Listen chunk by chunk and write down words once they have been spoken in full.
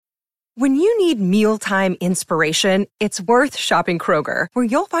When you need mealtime inspiration, it's worth shopping Kroger, where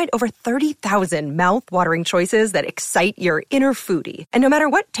you'll find over 30,000 mouth-watering choices that excite your inner foodie. And no matter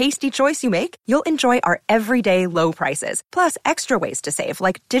what tasty choice you make, you'll enjoy our everyday low prices, plus extra ways to save,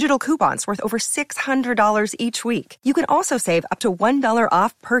 like digital coupons worth over $600 each week. You can also save up to $1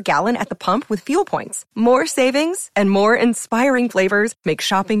 off per gallon at the pump with fuel points. More savings and more inspiring flavors make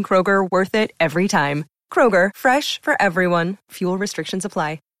shopping Kroger worth it every time. Kroger, fresh for everyone. Fuel restrictions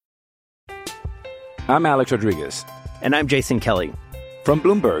apply. I'm Alex Rodriguez. And I'm Jason Kelly. From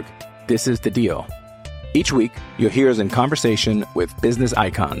Bloomberg, this is The Deal. Each week, you'll hear us in conversation with business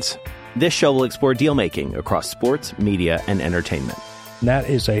icons. This show will explore deal-making across sports, media, and entertainment. That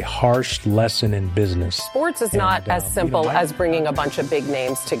is a harsh lesson in business. Sports is not as simple as bringing a bunch of big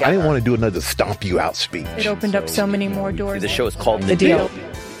names together. I didn't want to do another stomp you out speech. It opened up so many more doors. The show is called The Deal.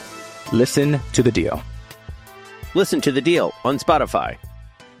 Listen to The Deal. Listen to The Deal on Spotify.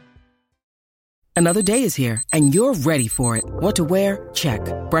 Another day is here, and you're ready for it. What to wear? Check.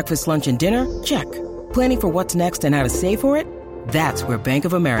 Breakfast, lunch, and dinner? Check. Planning for what's next and how to save for it? That's where Bank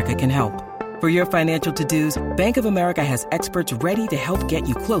of America can help. For your financial to-dos, Bank of America has experts ready to help get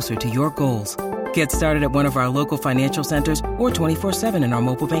you closer to your goals. Get started at one of our local financial centers or 24/7 in our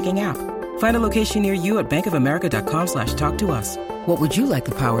mobile banking app. Find a location near you at bankofamerica.com/talktous. What would you like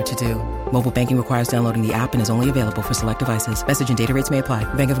the power to do? Mobile banking requires downloading the app and is only available for select devices. Message and data rates may apply.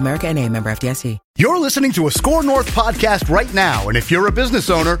 Bank of America N.A., member FDIC. You're listening to a Score North podcast right now, and if you're a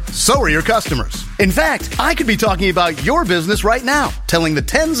business owner, so are your customers. In fact, I could be talking about your business right now, telling the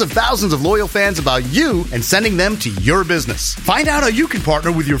tens of thousands of loyal fans about you and sending them to your business. Find out how you can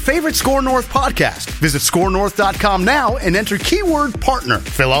partner with your favorite Score North podcast. Visit scorenorth.com now and enter keyword partner.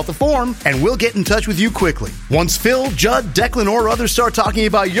 Fill out the form, and we'll get in touch with you quickly. Once Phil, Judd, Declan, or others start talking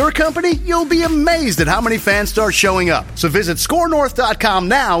about your company, you'll be amazed at how many fans start showing up. So visit scorenorth.com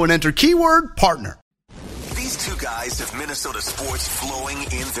now and enter keyword partner. These two guys have Minnesota sports flowing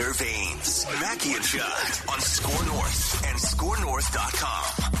in their veins. Mackie and Judd on Score North and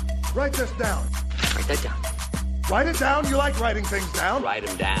scorenorth.com. Write this down. Write that down. Write it down. You like writing things down. Write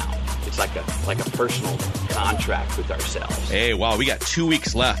them down. It's like a personal contract with ourselves. Hey, wow, we got 2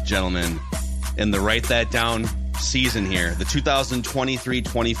 weeks left, gentlemen, in the Write That Down season here. The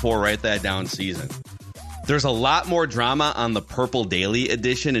 2023-24 Write That Down season. There's a lot more drama on the Purple Daily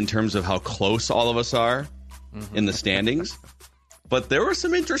edition in terms of how close all of us are in the standings. But there was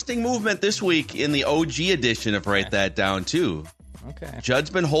some interesting movement this week in the OG edition of Write That Down, too. Okay. Judd's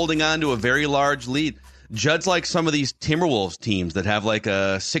been holding on to a very large lead. Judd's like some of these Timberwolves teams that have like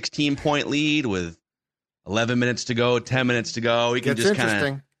a 16-point lead with 11 minutes to go, 10 minutes to go. We can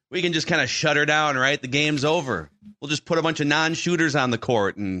just kind of shut her down, right? The game's over. We'll just put a bunch of non-shooters on the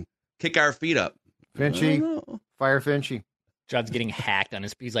court and kick our feet up. Finchy, fire Finchy. Judd's getting hacked on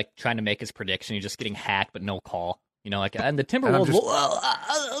his. He's like trying to make his prediction. He's just getting hacked, but no call. You know, like, and the Timberwolves.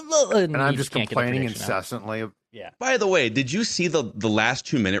 And I'm just complaining incessantly. Yeah. By the way, did you see the last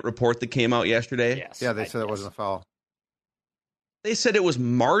 2-minute report that came out yesterday? Yes. Yeah, they said it wasn't a foul. They said it was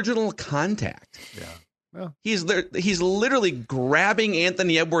marginal contact. Yeah. Well, he's literally grabbing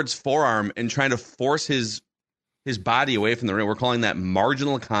Anthony Edwards' forearm and trying to force his body away from the rim. We're calling that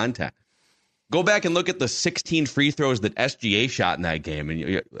marginal contact. Go back and look at the 16 free throws that SGA shot in that game,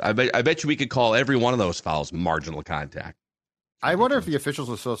 and I bet you we could call every one of those fouls marginal contact. I wonder if the Officials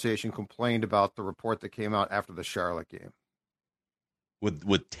Association complained about the report that came out after the Charlotte game.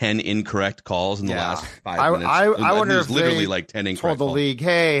 With 10 incorrect calls in the last 5 minutes. I wonder if literally they like 10 incorrect told the calls. league,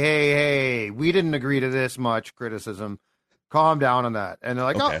 hey, we didn't agree to this much criticism. Calm down on that. And they're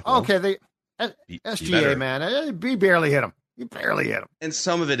like, SGA, man, we barely hit him. You barely hit him. And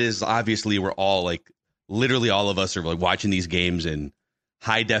some of it is obviously we're all like, literally all of us are like watching these games in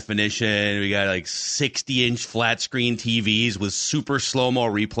high definition. We got like 60-inch flat screen TVs with super slow-mo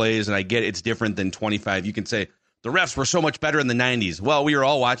replays. And I get it's different than 25. You can say the refs were so much better in the 90s. Well, we were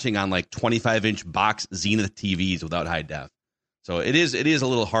all watching on like 25-inch box Zenith TVs without high def. So it is a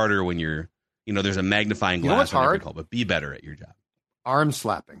little harder when you're, there's a magnifying glass on every call, but be better at your job. Arm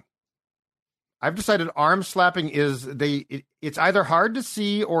slapping. I've decided arm slapping is it's either hard to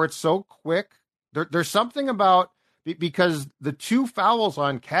see or it's so quick. There's something about, because the 2 fouls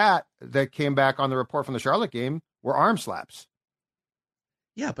on Cat that came back on the report from the Charlotte game were arm slaps.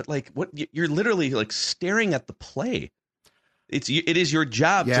 Yeah, but like you're literally like staring at the play. It is your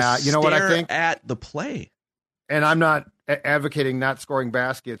job to stare what I think? At the play. And I'm not advocating not scoring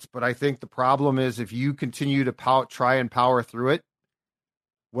baskets, but I think the problem is if you continue to try and power through it,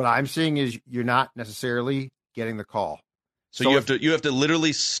 what I'm seeing is you're not necessarily getting the call. So you have to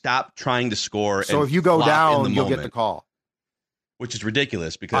literally stop trying to score. So if you go down, you'll get the call. Which is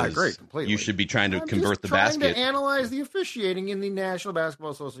ridiculous because I agree completely. You should be trying to I'm convert just the trying basket. to analyze the officiating in the National Basketball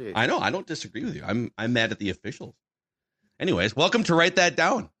Association. I know. I don't disagree with you. I'm mad at the officials. Anyways, welcome to Write That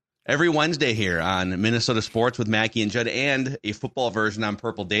Down. Every Wednesday here on Minnesota Sports with Mackie and Judd, and a football version on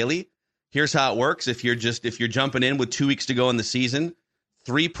Purple Daily. Here's how it works. If you're jumping in with 2 weeks to go in the season,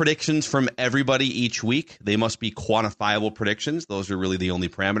 3 predictions from everybody each week. They must be quantifiable predictions. Those are really the only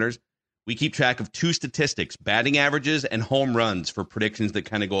parameters. We keep track of 2 statistics, batting averages and home runs for predictions that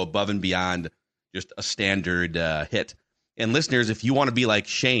kind of go above and beyond just a standard hit. And listeners, if you want to be like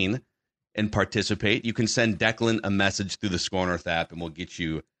Shane and participate, you can send Declan a message through the Score North app, and we'll get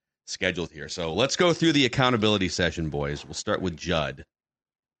you scheduled here. So let's go through the accountability session, boys. We'll start with Judd,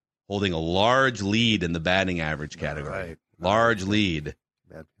 holding a large lead in the batting average category. Right. Large lead.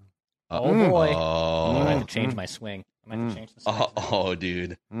 Oh, boy. I might have to change my swing. I might have to change the swing. Oh,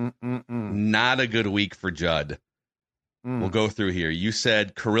 dude. Not a good week for Judd. We'll go through here. You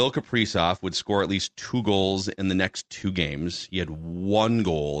said Kirill Kaprizov would score at least 2 goals in the next 2 games. He had 1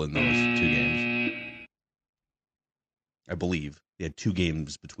 goal in those 2 games. I believe. He had 2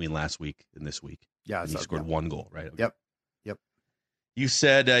 games between last week and this week. Yeah. And he scored 1 goal, right? Okay. Yep. You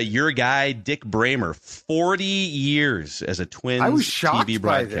said your guy, Dick Bramer, 40 years as a Twins I was shocked TV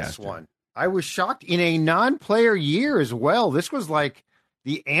by broadcaster. this one. I was shocked in a non-player year as well. This was like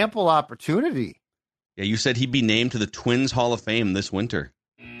the ample opportunity. Yeah, you said he'd be named to the Twins Hall of Fame this winter.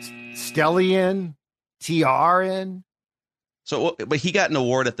 Stellian, TR in. So, but he got an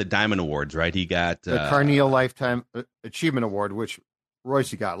award at the Diamond Awards, right? He got the Carneal Lifetime Achievement Award, which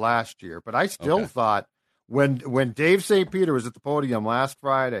Royce got last year. But I still thought when Dave St. Peter was at the podium last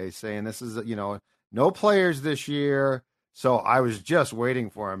Friday saying this is, no players this year. So I was just waiting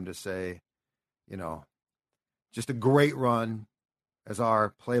for him to say, just a great run as our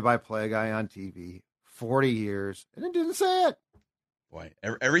play-by-play guy on TV, 40 years, and it didn't say it. Boy,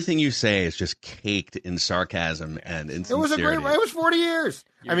 everything you say is just caked in sarcasm and insincerity. It was 40 years.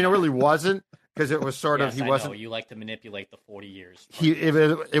 I mean, it really wasn't because it was sort of, he wasn't. Know. You like to manipulate the 40 years.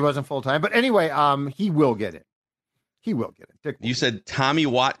 It wasn't full-time. But anyway, he will get it. He will get it. You said Tommy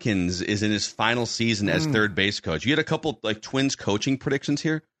Watkins is in his final season as third base coach. You had a couple Twins coaching predictions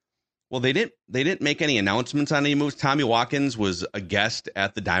here. Well, they didn't make any announcements on any moves. Tommy Watkins was a guest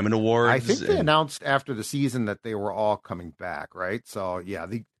at the Diamond Awards. I think they announced after the season that they were all coming back, right? So, yeah,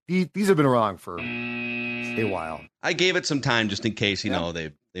 these have been around for a while. I gave it some time just in case, they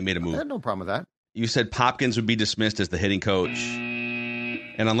made a move. I had no problem with that. You said Popkins would be dismissed as the hitting coach.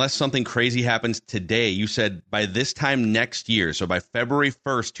 And unless something crazy happens today, you said by this time next year, so by February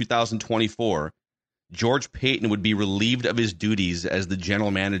 1st, 2024, George Payton would be relieved of his duties as the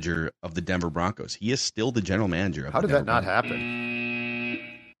general manager of the Denver Broncos. He is still the general manager of How the did Denver that not Broncos. happen?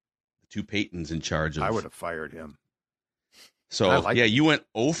 The 2 Paytons in charge of. I would have fired him. So, you went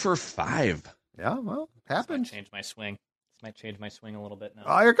 0 for 5. Yeah, well, it happened. This might change my swing a little bit now.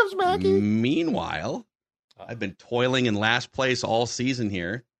 Oh, here comes Mackie. Meanwhile, I've been toiling in last place all season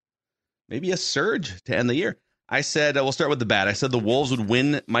here. Maybe a surge to end the year. I said, we'll start with the bat. I said the Wolves would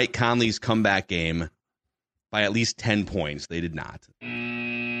win Mike Conley's comeback game by at least 10 points. They did not.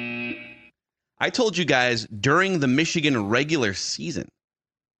 I told you guys during the Michigan regular season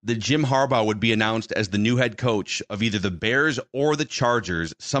that Jim Harbaugh would be announced as the new head coach of either the Bears or the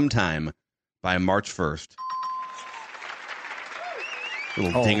Chargers sometime by March 1st.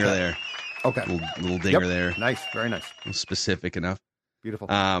 Little dinger there. Okay. Little dinger there. Nice. Very nice. Specific enough. Beautiful.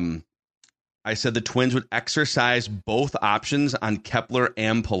 I said the Twins would exercise both options on Kepler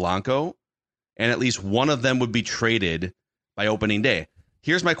and Polanco, and at least one of them would be traded by opening day.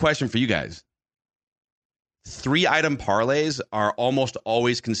 Here's my question for you guys. 3-item parlays are almost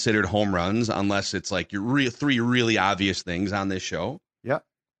always considered home runs unless it's like your 3 really obvious things on this show. Yeah.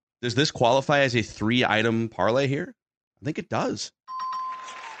 Does this qualify as a 3-item parlay here? I think it does.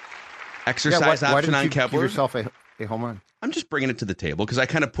 Exercise option on Kepler. Give yourself a home run. I'm just bringing it to the table because I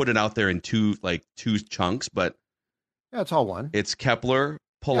kind of put it out there in two chunks, but yeah, it's all one. It's Kepler,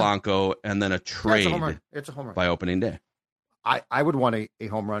 Polanco, and then a trade. It's a home run by opening day. I would want a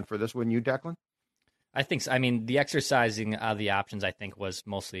home run for this, wouldn't you, Declan? I think so. I mean, the exercising of the options, I think, was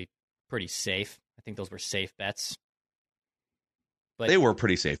mostly pretty safe. I think those were safe bets. But they were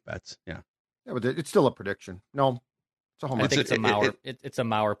pretty safe bets, yeah. Yeah, but it's still a prediction. No, it's a home run. I think it's a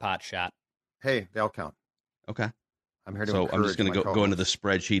Mauer pot shot. Hey, they'll count. Okay. I'm here to So I'm just going to go into the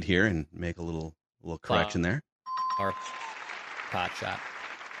spreadsheet here and make a little correction there. Or pot shot.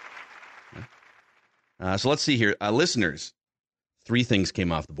 So let's see here. Listeners, 3 things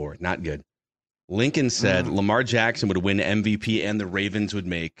came off the board. Not good. Lincoln said Lamar Jackson would win MVP and the Ravens would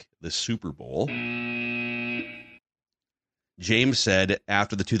make the Super Bowl. James said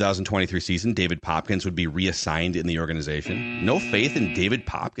after the 2023 season, David Popkins would be reassigned in the organization. No faith in David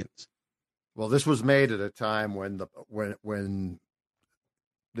Popkins. Well, this was made at a time when the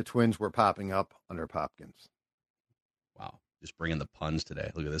Twins were popping up under Popkins. Wow. Just bringing the puns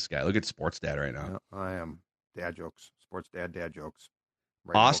today. Look at this guy. Look at Sports Dad right now. Yeah, I am. Dad jokes. Sports Dad jokes.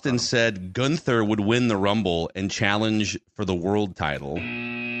 Right. Austin said Gunther would win the Rumble and challenge for the world title.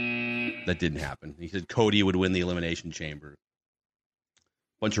 That didn't happen. He said Cody would win the Elimination Chamber.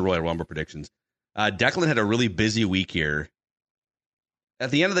 Bunch of Royal Rumble predictions. Declan had a really busy week here.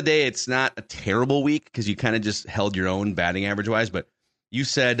 At the end of the day, it's not a terrible week because you kind of just held your own batting average-wise, but you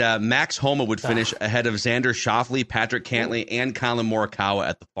said Max Homa would finish ahead of Xander Schauffele, Patrick Cantlay, and Colin Morikawa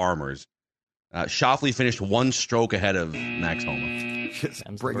at the Farmers. Schauffele finished one stroke ahead of Max Homa. Just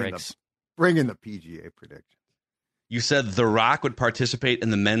bringing the PGA prediction. You said The Rock would participate in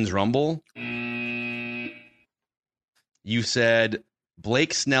the Men's Rumble. You said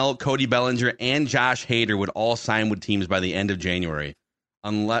Blake Snell, Cody Bellinger, and Josh Hader would all sign with teams by the end of January.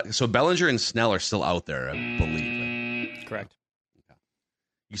 So Bellinger and Snell are still out there, I believe. Correct.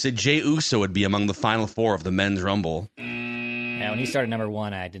 You said Jey Uso would be among the final four of the Men's Rumble. Yeah, when he started number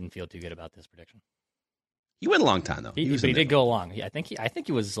 1, I didn't feel too good about this prediction. He went a long time though. But he did go long. I think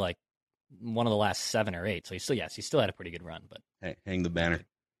he was like one of the last 7 or 8. So he still had a pretty good run. But hey, hang the banner,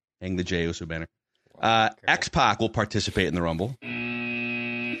 hang the Jey Uso banner. X-Pac will participate in the Rumble.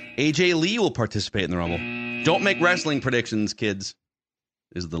 AJ Lee will participate in the Rumble. Don't make wrestling predictions, kids.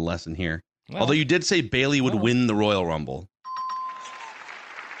 Is the lesson here. Well, although you did say Bayley would win the Royal Rumble.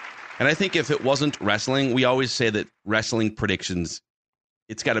 And I think if it wasn't wrestling, we always say that wrestling predictions,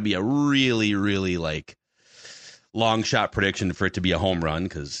 it's got to be a really, really like long shot prediction for it to be a home run.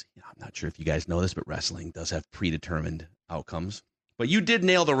 Because I'm not sure if you guys know this, but wrestling does have predetermined outcomes. But you did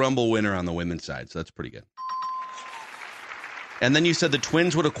nail the Rumble winner on the women's side, so that's pretty good. And then you said the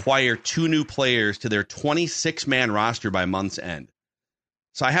Twins would acquire 2 new players to their 26-man roster by month's end.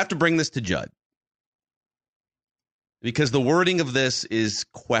 So I have to bring this to Judd. Because the wording of this is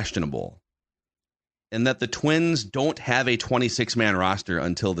questionable. And that the Twins don't have a 26-man roster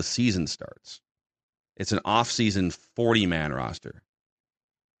until the season starts. It's an off-season 40-man roster.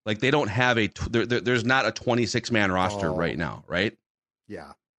 Like they don't have there's not a 26-man roster right now, right?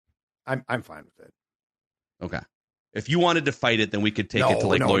 Yeah. I'm fine with it. Okay. If you wanted to fight it, then we could take it to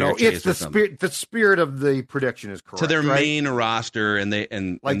like Lawyer Chase it's the spirit. The spirit of the prediction is correct. To their main roster, and they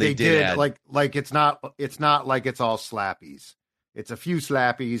did add, like it's not like it's all slappies. It's a few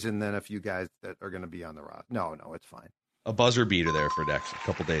slappies and then a few guys that are going to be on the roster. No, it's fine. A buzzer beater there for Dex. A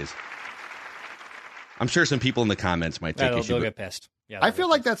couple days. I'm sure some people in the comments might take issue. They'll get pissed. Yeah, I feel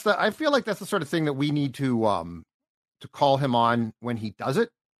like that's the sort of thing that we need to call him on when he does it.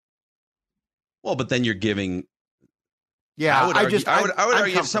 Well, but then you're giving. Yeah, I would argue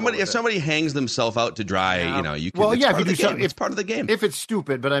if somebody hangs themselves out to dry, you can. Well, yeah, if you do something, it's part of the game. If it's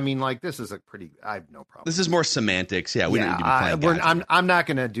stupid, but I mean, like this is I have no problem. This is more semantics. Yeah, we need to be playing. I'm not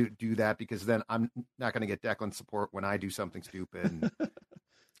going to do that because then I'm not going to get Declan support when I do something stupid.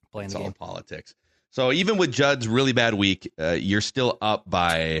 Playing it's the game. All politics. So even with Judd's really bad week, you're still up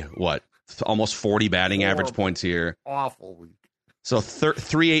by what? Almost 40 batting average points here. Awful week. So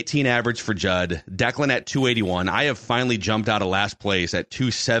 318 average for Judd. Declan at 281. I have finally jumped out of last place at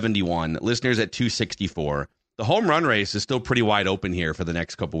 271. Listeners at 264. The home run race is still pretty wide open here for the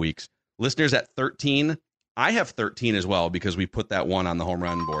next couple weeks. Listeners at 13. I have 13 as well because we put that one on the home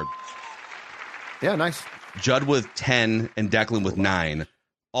run board. Yeah, nice. Judd with 10 and Declan with 9.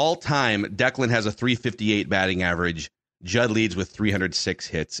 All time, Declan has a 358 batting average. Judd leads with 306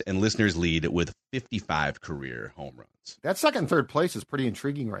 hits, and listeners lead with 55 career home runs. That second and third place is pretty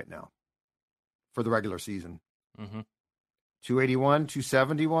intriguing right now for the regular season. Mm-hmm. 281,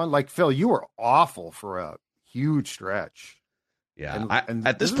 271. Like, Phil, you were awful for a huge stretch. Yeah. And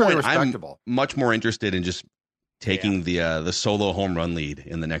at this point, I'm much more interested in just taking the solo home run lead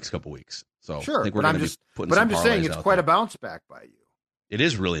in the next couple weeks. So sure, I think we're I'm just saying it's quite a bounce back by you. It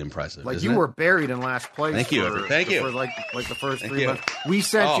is really impressive. Like you were buried in last place. Thank you. For like the first 3 months. We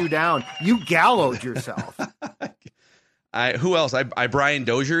sent you down. You gallowed yourself. Who else? I Brian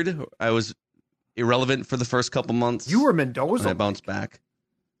Doziered. I was irrelevant for the first couple months. You were Mendoza. I bounced back.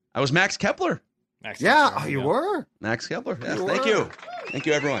 I was Max Kepler. You were. Max Kepler. Yes, thank you. Thank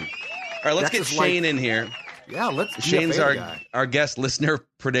you, everyone. All right, let's get Shane in here. Yeah, Shane's our guest listener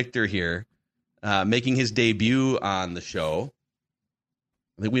predictor here, making his debut on the show.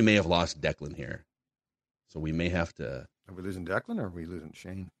 I think we may have lost Declan here. So we may have to... Are we losing Declan or are we losing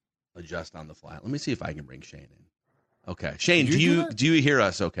Shane? Adjust on the fly. Let me see if I can bring Shane in. Okay. Shane, do you hear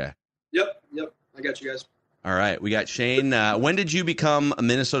us okay? Yep. I got you guys. All right, we got Shane. When did you become a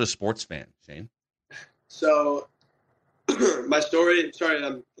Minnesota sports fan, Shane? So, my story. Sorry,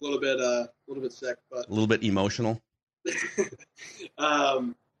 I'm a little bit sick, but a little bit emotional.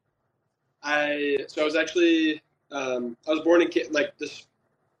 I was born in this,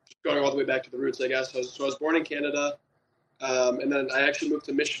 going all the way back to the roots, I guess. I was born in Canada, and then I actually moved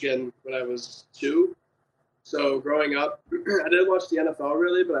to Michigan when I was 2. So growing up, I didn't watch the NFL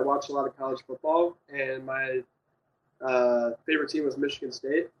really, but I watched a lot of college football, and my favorite team was Michigan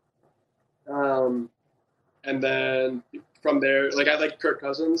State. And then from there, I like Kirk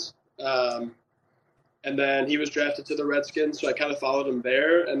Cousins. And then he was drafted to the Redskins, so I kind of followed him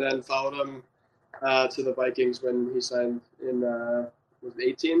there, and then followed him to the Vikings when he signed in was it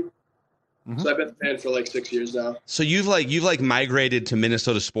 18. Mm-hmm. So I've been a fan for 6 years now. So you've migrated to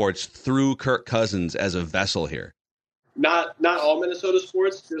Minnesota sports through Kirk Cousins as a vessel here. Not all Minnesota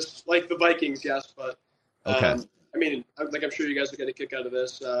sports, just like the Vikings, yes. But okay. I mean, I'm sure you guys will get a kick out of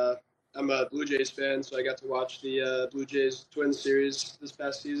this. I'm a Blue Jays fan, so I got to watch the Blue Jays Twins series this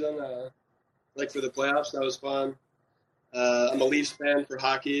past season. For the playoffs, that was fun. I'm a Leafs fan for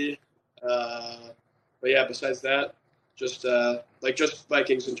hockey. But yeah, besides that, just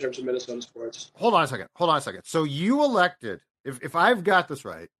Vikings in terms of Minnesota sports. Hold on a second. So you elected, if I've got this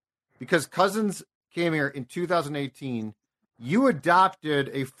right, because Cousins came here in 2018, you adopted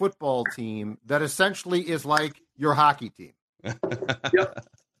a football team that essentially is like your hockey team.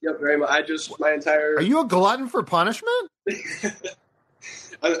 Yep, very much. My entire. Are you a glutton for punishment?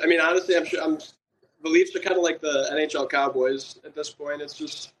 I mean, honestly, I'm sure the Leafs are kind of like the NHL Cowboys at this point. It's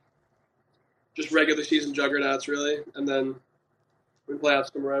just regular season juggernauts, really. And then when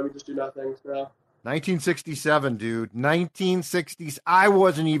playoffs come around, we just do nothing. So 1967, dude. 1960s. I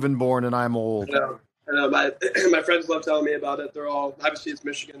wasn't even born, and I'm old. I know. My friends love telling me about it. They're all, obviously it's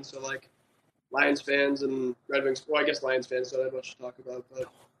Michigan, so Lions fans and Red Wings. Well, I guess Lions fans don't have much to talk about, but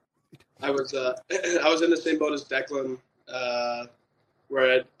I was in the same boat as Declan,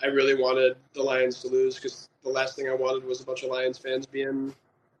 where I really wanted the Lions to lose, because the last thing I wanted was a bunch of Lions fans being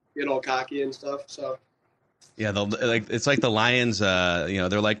all cocky and stuff. So yeah, it's like the Lions.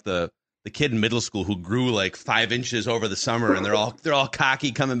 They're like the kid in middle school who grew 5 inches over the summer, and they're all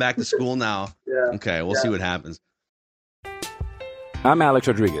cocky coming back to school now. Yeah. Okay, we'll see what happens. I'm Alex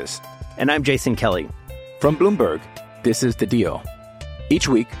Rodriguez. And I'm Jason Kelly. From Bloomberg, this is The Deal. Each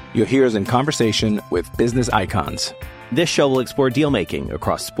week, you'll hear us in conversation with business icons. This show will explore deal-making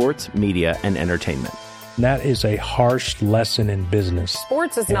across sports, media, and entertainment. That is a harsh lesson in business.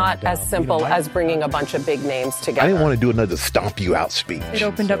 Sports is not as simple as bringing a bunch of big names together. I didn't want to do another stomp you out speech. It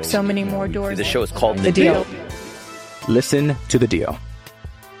opened up so many more doors. The show is called The Deal. Listen to The Deal.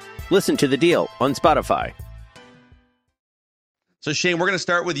 Listen to The Deal on Spotify. So, Shane, we're going to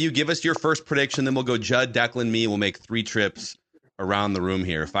start with you. Give us your first prediction, then we'll go Judd, Declan, me. We'll make 3 trips around the room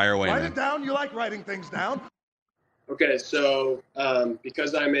here. Fire away, Write man. it down. You like writing things down. Okay, so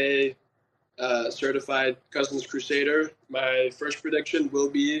because I'm a certified Cousins Crusader, my first prediction will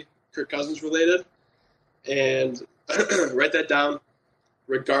be Kirk Cousins related. And write that down.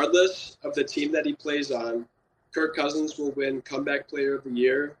 Regardless of the team that he plays on, Kirk Cousins will win Comeback Player of the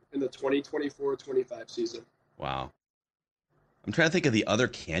Year in the 2024-25 season. Wow. I'm trying to think of the other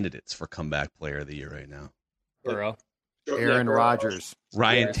candidates for Comeback Player of the Year right now. Burrow. Aaron Rodgers.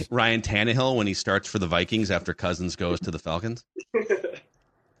 Ryan Tannehill when he starts for the Vikings after Cousins goes to the Falcons.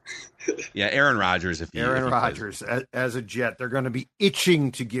 Yeah, Aaron Rodgers. Aaron Rodgers as a Jet. They're going to be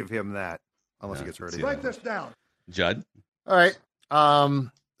itching to give him that unless he gets hurt. Write this down. Judd? All right.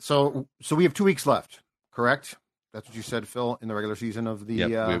 So we have 2 weeks left, correct? That's what you said, Phil, in the regular season of the we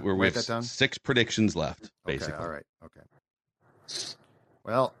have that down? 6 predictions left, basically. Okay, all right. Okay.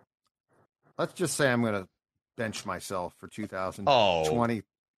 Well, let's just say I'm going to bench myself for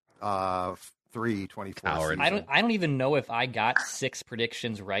 2023-24 season. I don't even know if I got 6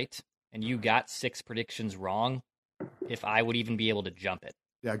 predictions right and you got 6 predictions wrong, if I would even be able to jump it.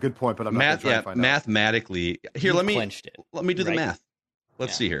 Yeah, good point, but I'm not going to try to find mathematically. Here, let me do the math.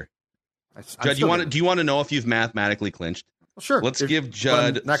 Let's see here. Judd, do you want to know if you've mathematically clinched? Well, sure. Let's give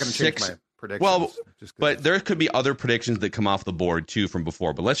Judd I'm not going to change my predictions. Well, but there could be other predictions that come off the board too from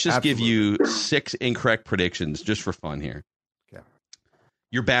before. But let's just give you 6 incorrect predictions just for fun here. Okay.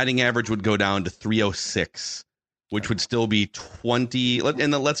 Your batting average would go down to 306, which would still be 20.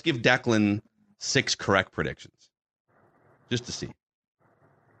 And then let's give Declan 6 correct predictions, just to see.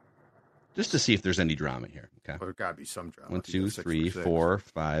 Just to see if there's any drama here. Okay. Well, there's got to be some drama. 1, 2, 3, 4,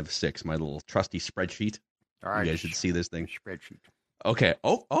 5, 6. My little trusty spreadsheet. All right. You guys should see this thing. Spreadsheet. Okay.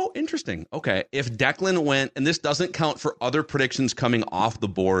 Oh, interesting. Okay. If Declan went, and this doesn't count for other predictions coming off the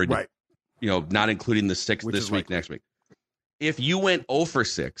board not including the 6 this week, next week. If you went 0 for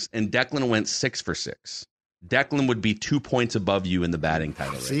 6 and Declan went 6 for 6, Declan would be 2 points above you in the batting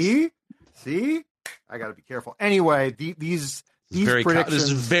title race. See? I got to be careful. Anyway, these predictions. This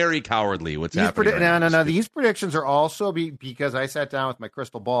is very cowardly. What's happening? No. These predictions are also because I sat down with my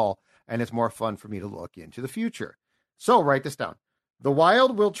crystal ball, and it's more fun for me to look into the future. So write this down. The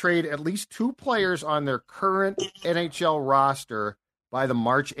Wild will trade at least 2 players on their current NHL roster by the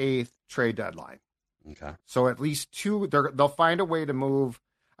March 8th trade deadline. Okay. So at least 2. They'll find a way to move.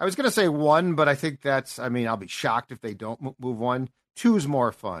 I was going to say 1, but I think I'll be shocked if they don't move 1. 2's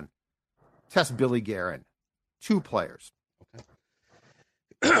more fun. Test Billy Guerin. 2 players.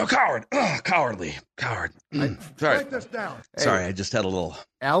 Okay. Cowardly. Coward. Sorry. Write this down. Sorry, I just had a little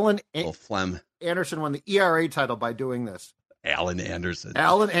phlegm. Anderson won the ERA title by doing this. Alan Anderson.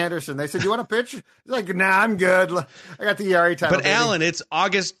 They said, "You want a pitch?" He's like, "Nah, I'm good. I got the ERA title." But baby. Alan, it's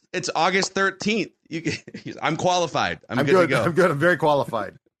August 13th. I'm qualified. I'm good to go. I'm good. I'm very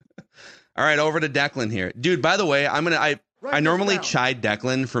qualified. All right, over to Declan here, dude. By the way, I normally chide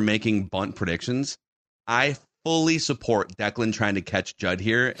Declan for making bunt predictions. I fully support Declan trying to catch Judd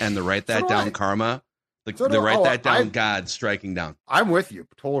here and the write that down karma. God striking down. I'm with you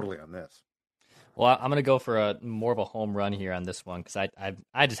totally on this. Well, I'm going to go for more of a home run here on this one because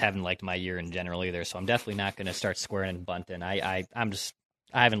I just haven't liked my year in general either. So I'm definitely not going to start squaring and bunting. I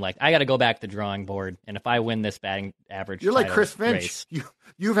got to go back to the drawing board. And if I win this batting average, you're like Chris Finch. Race,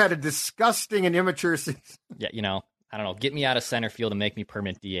 you've had a disgusting and immature season. Yeah, I don't know. Get me out of center field and make me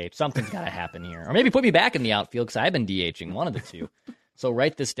permanent DH. Something's got to happen here, or maybe put me back in the outfield because I've been DHing. One of the two. So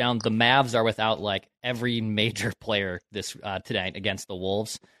write this down. The Mavs are without like every major player this tonight against the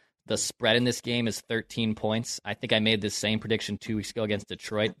Wolves. The spread in this game is 13 points. I think I made this same prediction 2 weeks ago against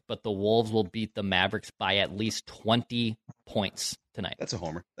Detroit, but the Wolves will beat the Mavericks by at least 20 points tonight. That's a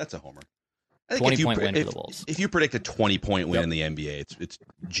homer. I think 20-point win for the Wolves. If you predict a 20-point win in the NBA, it's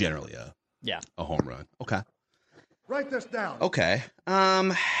generally a home run. Okay. Write this down. Okay.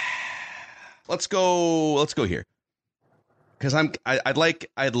 Let's go here. Because I'd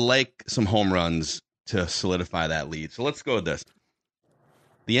like some home runs to solidify that lead. So let's go with this.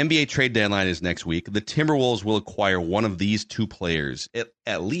 The NBA trade deadline is next week. The Timberwolves will acquire one of these 2 players,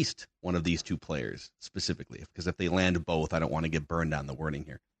 at least one of these 2 players specifically, because if they land both, I don't want to get burned on the wording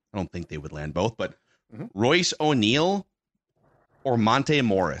here. I don't think they would land both, but Royce O'Neal or Monte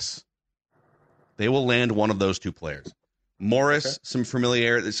Morris, they will land one of those 2 players. Morris, some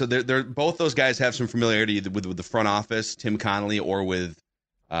familiarity. So they're both those guys have some familiarity with the front office, Tim Connolly, or with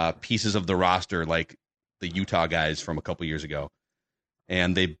pieces of the roster like the Utah guys from a couple years ago.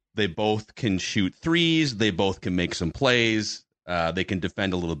 And they both can shoot threes. They both can make some plays. They can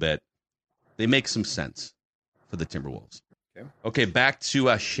defend a little bit. They make some sense for the Timberwolves. Okay, back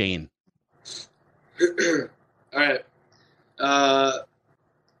to Shane. All right. So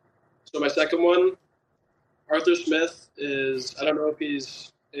my second one, Arthur Smith is. I don't know if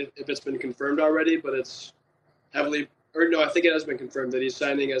it's been confirmed already, but it's heavily. Or no, I think it has been confirmed that he's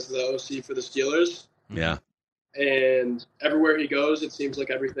signing as the OC for the Steelers. Yeah. And everywhere he goes, it seems like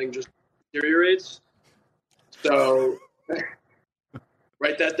everything just deteriorates. So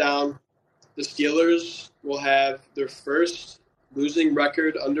write that down. The Steelers will have their first losing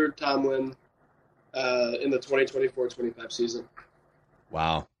record under Tomlin in the 2024-25 season.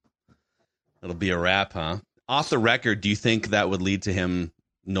 Wow. It'll be a wrap, huh? Off the record, do you think that would lead to him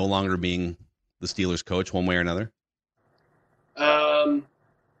no longer being the Steelers coach one way or another?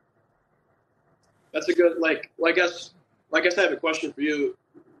 That's a good, I guess I have a question for you.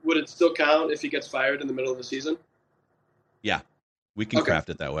 Would it still count if he gets fired in the middle of the season? Yeah, we can craft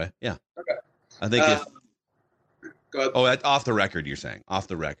it that way. Yeah. Okay. I think go ahead. Oh, off the record, you're saying. Off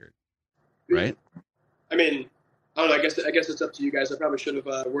the record. Right? I mean, I don't know. I guess it's up to you guys. I probably should have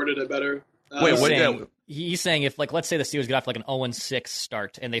worded it better. He's saying if, like, let's say the Steelers get off like an 0-6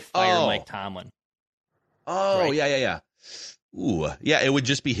 start and they fire Mike Tomlin. Oh, right? Yeah. Ooh, yeah, it would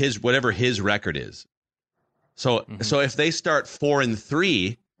just be whatever his record is. So if they start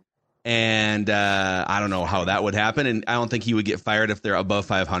 4-3, and I don't know how that would happen, and I don't think he would get fired if they're above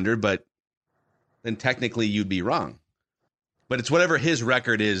 500, but then technically you'd be wrong. But it's whatever his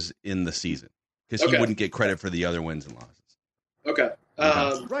record is in the season, because he wouldn't get credit for the other wins and losses. Okay.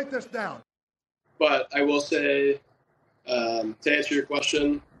 Write this down. But I will say, to answer your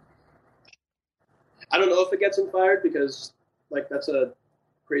question, I don't know if it gets him fired because, that's a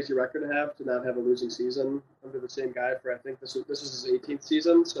crazy record to not have a losing season under the same guy for, I think this is his 18th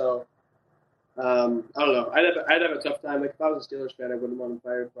season. So, I don't know. I'd have a tough time. If I was a Steelers fan, I wouldn't want him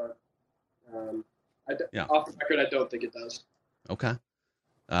fired. But off the record, I don't think it does. Okay.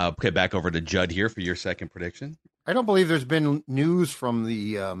 Okay, back over to Judd here for your second prediction. I don't believe there's been news from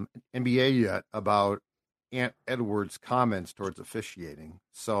the NBA yet about Ant Edwards' comments towards officiating.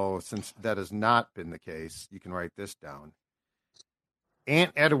 So since that has not been the case, you can write this down.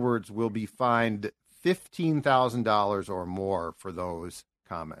 Ant Edwards will be fined $15,000 or more for those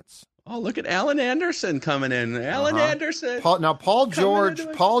comments. Oh, look at Alan Anderson coming in. Alan Anderson. Paul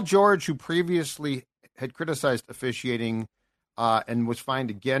George, who previously had criticized officiating and was fined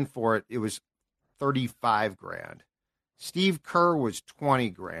again for it, it was $35,000. Steve Kerr was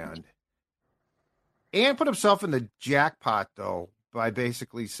 $20,000. Ant put himself in the jackpot though by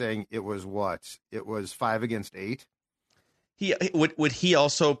basically saying it was what? It was 5 against 8. Would he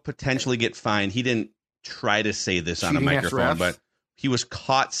also potentially get fined? He didn't try to say this on a microphone, but he was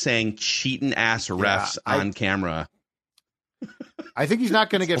caught saying cheating ass refs on camera. I think he's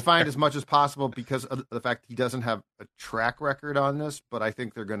not going to get fined as much as possible because of the fact he doesn't have a track record on this, but I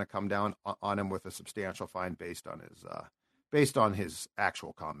think they're going to come down on him with a substantial fine based on his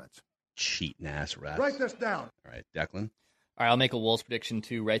actual comments. Cheating ass refs. Write this down. All right, Declan. All right, I'll make a Wolves prediction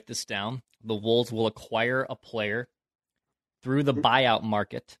too. Write this down. The Wolves will acquire a player through the buyout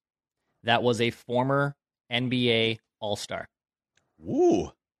market that was a former NBA All-Star.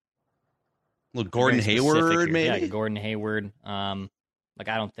 Ooh. Look, Gordon Hayward, maybe? Yeah, Gordon Hayward. I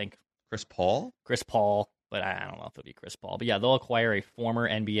don't think Chris Paul, but I don't know if it'll be Chris Paul. But yeah, they'll acquire a former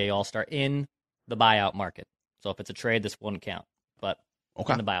NBA All-Star in the buyout market. So if it's a trade, this wouldn't count. But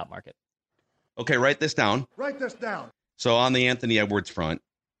in the buyout market. Okay, write this down. Write this down. So on the Anthony Edwards front,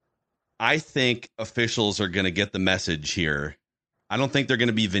 I think officials are going to get the message here. I don't think they're going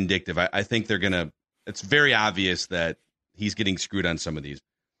to be vindictive. I think they're going to – it's very obvious that he's getting screwed on some of these.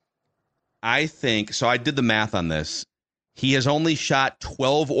 I think – so I did the math on this. He has only shot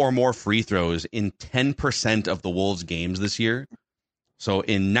 12 or more free throws in 10% of the Wolves games this year. So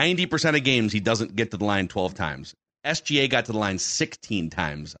in 90% of games, he doesn't get to the line 12 times. SGA got to the line 16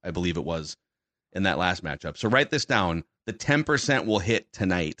 times, I believe it was, in that last matchup. So write this down. The 10% will hit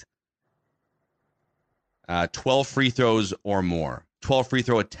tonight. 12 free throws or more. 12 free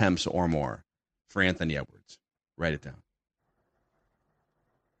throw attempts or more for Anthony Edwards. Write it down.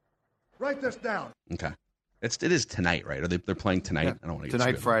 Write this down. Okay. It is tonight, right? They're playing tonight? Yeah. I don't want to get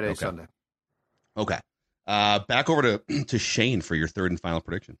tonight, Friday, okay. Sunday. Okay. Back over to Shane for your third and final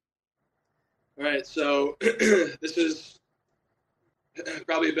prediction. All right, so this is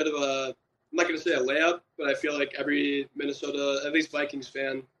probably a bit of a, I'm not going to say a layup, but I feel like every Minnesota, at least Vikings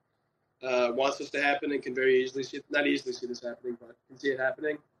fan, wants this to happen and can very easily see, not easily see this happening, but can see it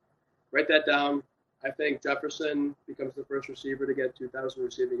happening. Write that down. I think Jefferson becomes the first receiver to get 2,000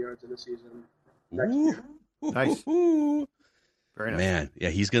 receiving yards in a season next year. Nice. Very nice. Man, yeah,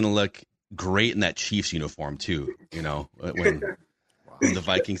 he's going to look great in that Chiefs uniform, too, you know, when the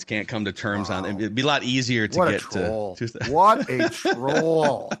Vikings can't come to terms on it. It'd be a lot easier to get to. What a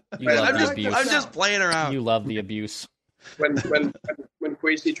troll. I'm just playing around. You love the abuse. When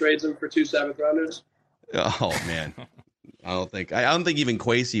Kwesi trades him for 2 7th-rounders. Oh, man. I don't think even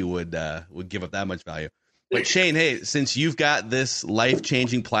Kwesi would give up that much value. But Shane, hey, since you've got this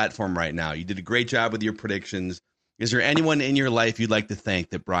life-changing platform right now, you did a great job with your predictions. Is there anyone in your life you'd like to thank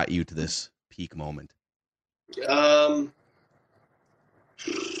that brought you to this peak moment? I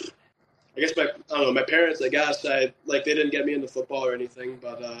guess my parents. I guess they didn't get me into football or anything,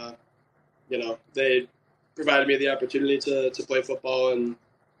 but they provided me the opportunity to play football and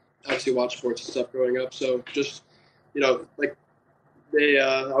obviously watch sports and stuff growing up. So just I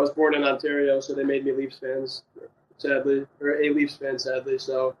was born in Ontario, so they made me Leafs fans, sadly, or a Leafs fan, sadly.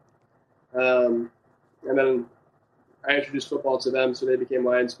 So, and then I introduced football to them, so they became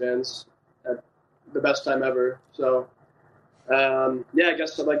Lions fans at the best time ever. So, I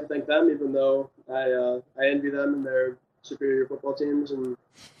guess I'd like to thank them, even though I envy them and their superior football teams. And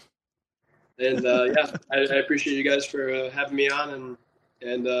I appreciate you guys for having me on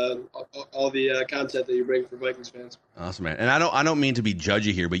and all the content that you bring for Vikings fans. Awesome, man. And I don't mean to be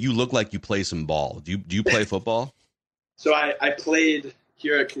judgy here, but you look like you play some ball. Do you play football? So I played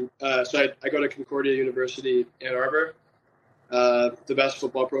here at I go to Concordia University, Ann Arbor, the best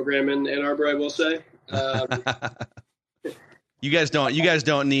football program in Ann Arbor, I will say. You guys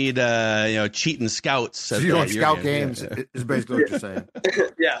don't need cheating scouts. So you don't scout games is basically what you're saying.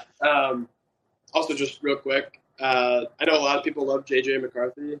 Yeah. Also, just real quick, I know a lot of people love J.J.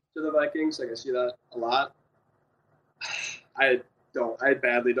 McCarthy to the Vikings. I see that a lot. I don't. I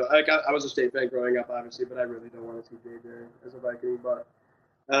badly don't. I was a State fan growing up, obviously, but I really don't want to see J.J. as a Viking. But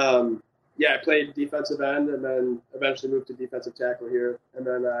I played defensive end and then eventually moved to defensive tackle here. And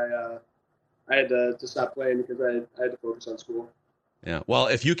then I had to stop playing because I had to focus on school. Yeah. Well,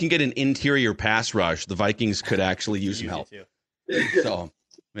 if you can get an interior pass rush, the Vikings could actually use some help. So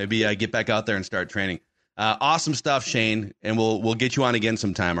maybe get back out there and start training. Awesome stuff, Shane, and we'll get you on again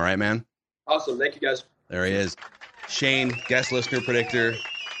sometime. All right, man. Awesome. Thank you, guys. There he is, Shane, guest listener predictor,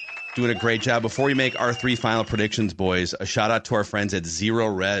 doing a great job. Before we make our 3 final predictions, boys, a shout out to our friends at Zero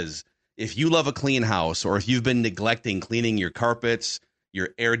Res. If you love a clean house, or if you've been neglecting cleaning your carpets, your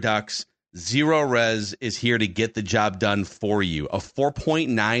air ducts, Zero Res is here to get the job done for you. A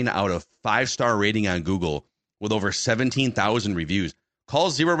 4.9 out of 5-star rating on Google with over 17,000 reviews. Call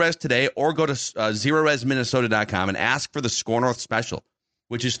Zero Res today or go to ZeroResMinnesota.com and ask for the Score North special,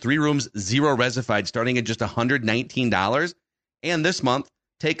 which is 3 rooms, 0 resified, starting at just $119. And this month,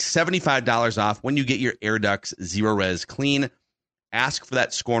 take $75 off when you get your air ducts Zero Res clean. Ask for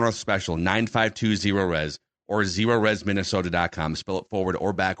that Score North special, 952 Zero Res, or ZeroResMinnesota.com. Spell it forward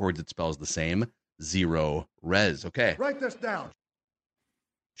or backwards, it spells the same. Zero Res. Okay. Write this down.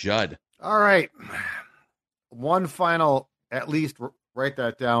 Judd. All right. One final, at least write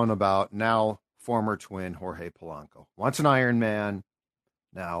that down, about now former Twin Jorge Polanco. Once an Iron Man,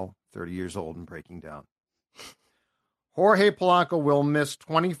 now 30 years old and breaking down. Jorge Polanco will miss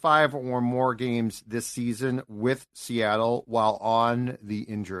 25 or more games this season with Seattle while on the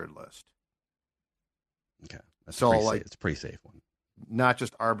injured list. Okay. That's so it's a pretty safe one. Not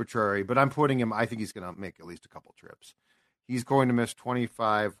just arbitrary, but I'm putting him, I think he's going to make at least a couple trips. He's going to miss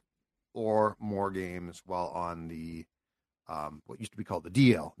 25 or more games while on the what used to be called the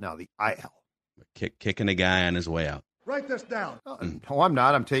DL, now the IL. Kicking a guy on his way out. Write this down. No, I'm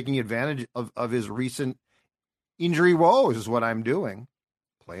not. I'm taking advantage of his recent injury woes is what I'm doing.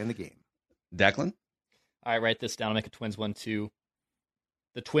 Playing the game. Declan? All right, write this down. I'll make a Twins 1-2.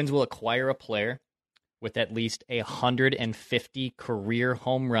 The Twins will acquire a player with at least 150 career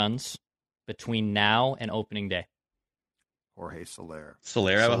home runs between now and opening day. Jorge Soler.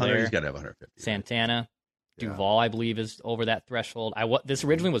 Soler have 100? He's got to have 150. Santana. Duvall, I believe, is over that threshold. This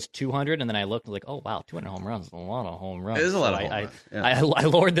originally was 200, and then I looked like, oh, wow, 200 home runs is a lot of home runs. It is a lot of home runs. Yeah. I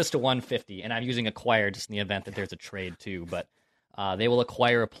lowered this to 150, and I'm using acquire just in the event that there's a trade, too. But they will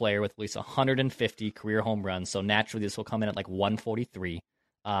acquire a player with at least 150 career home runs, so naturally this will come in at like 143.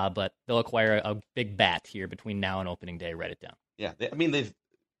 But they'll acquire a big bat here between now and opening day. Write it down. Yeah,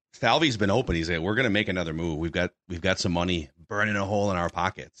 Falvey's been open. He's like, we're going to make another move. We've got some money burning a hole in our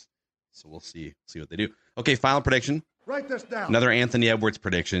pockets. So we'll see what they do. Okay, final prediction. Write this down. Another Anthony Edwards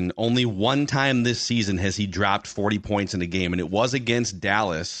prediction. Only one time this season has he dropped 40 points in a game, and it was against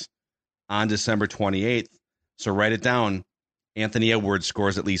Dallas on December 28th. So write it down. Anthony Edwards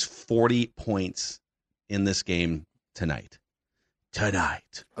scores at least 40 points in this game tonight.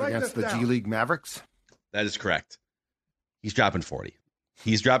 Against the G League Mavericks? That is correct. He's dropping 40.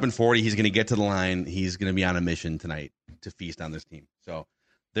 He's dropping 40. He's going to get to the line. He's going to be on a mission tonight to feast on this team. So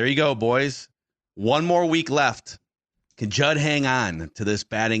there you go, boys. One more week left. Can Judd hang on to this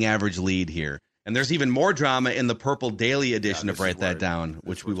batting average lead here? And there's even more drama in the Purple Daily edition of Write That Down,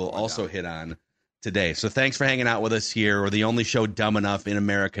 which we will also hit on today. So thanks for hanging out with us here. We're the only show dumb enough in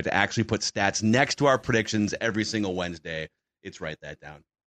America to actually put stats next to our predictions every single Wednesday. It's Write That Down.